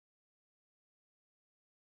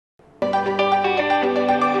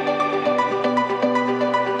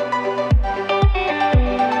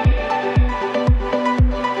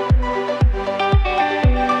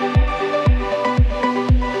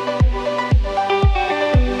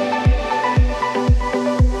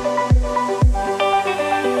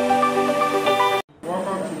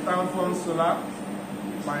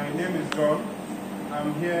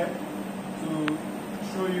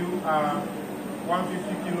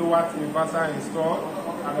kilowatt inverter installed,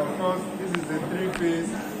 and of course this is a 3-phase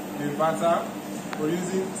inverter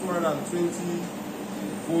producing 220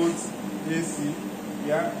 volts AC.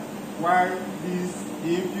 Yeah, while the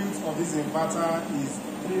input of this inverter is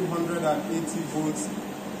 380 volts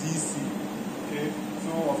DC. Okay,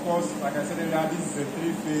 so of course, like I said earlier, this is a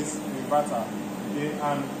 3-phase inverter. Okay,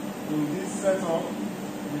 and in this setup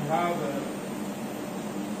we have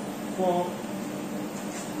 4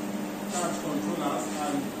 charge controllers,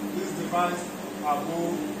 and this device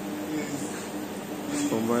above is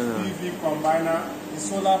the PV combiner. The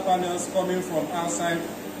solar panels coming from outside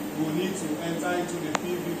will need to enter into the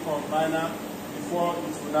PV combiner before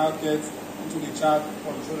it will now get into the charge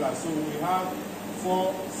controller. So we have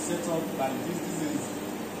 4 setup like this. This is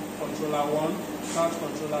controller 1, charge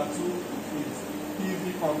controller 2 with PV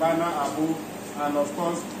combiner above, and of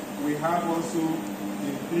course we have also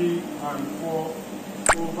the 3 and 4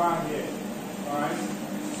 over here. Alright.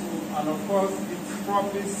 So, and of course it's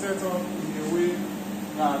properly set up in a way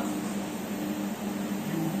that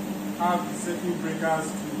you have the circuit breakers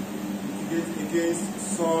to mitigate against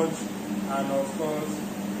surge and of course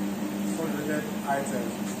surge-related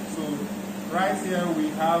items. So right here we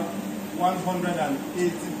have 180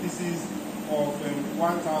 pieces of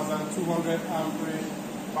 1200 ampere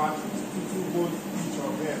batteries, 2 volts each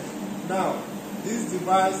of them. Now this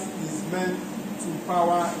device is meant to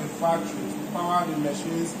power a factory, to power the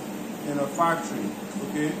machines in a factory,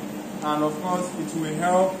 okay? And of course it will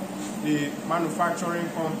help the manufacturing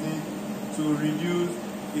company to reduce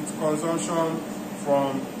its consumption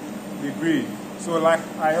from the grid. So like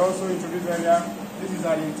I also introduced earlier, this is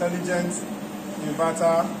an intelligent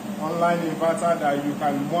inverter, online inverter that you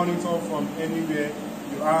can monitor from anywhere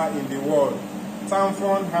you are in the world.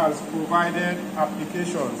 Tamfon has provided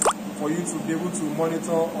applications for you to be able to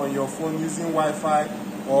monitor on your phone using Wi-Fi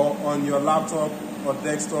or on your laptop or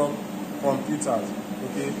desktop computers.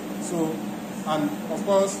 Okay, so, and of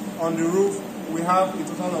course on the roof we have a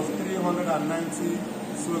total of 390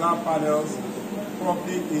 solar panels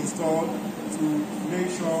properly installed to make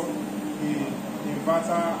sure the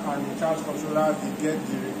inverter and the charge controller they get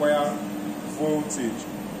the required voltage.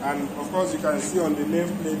 And of course you can see on the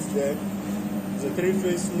nameplate there, it's a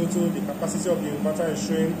 3-phase motor. The capacity of the inverter is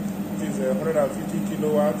showing it is 150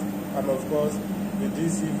 kilowatts, and of course the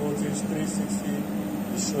DC voltage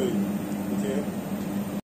 360 is showing.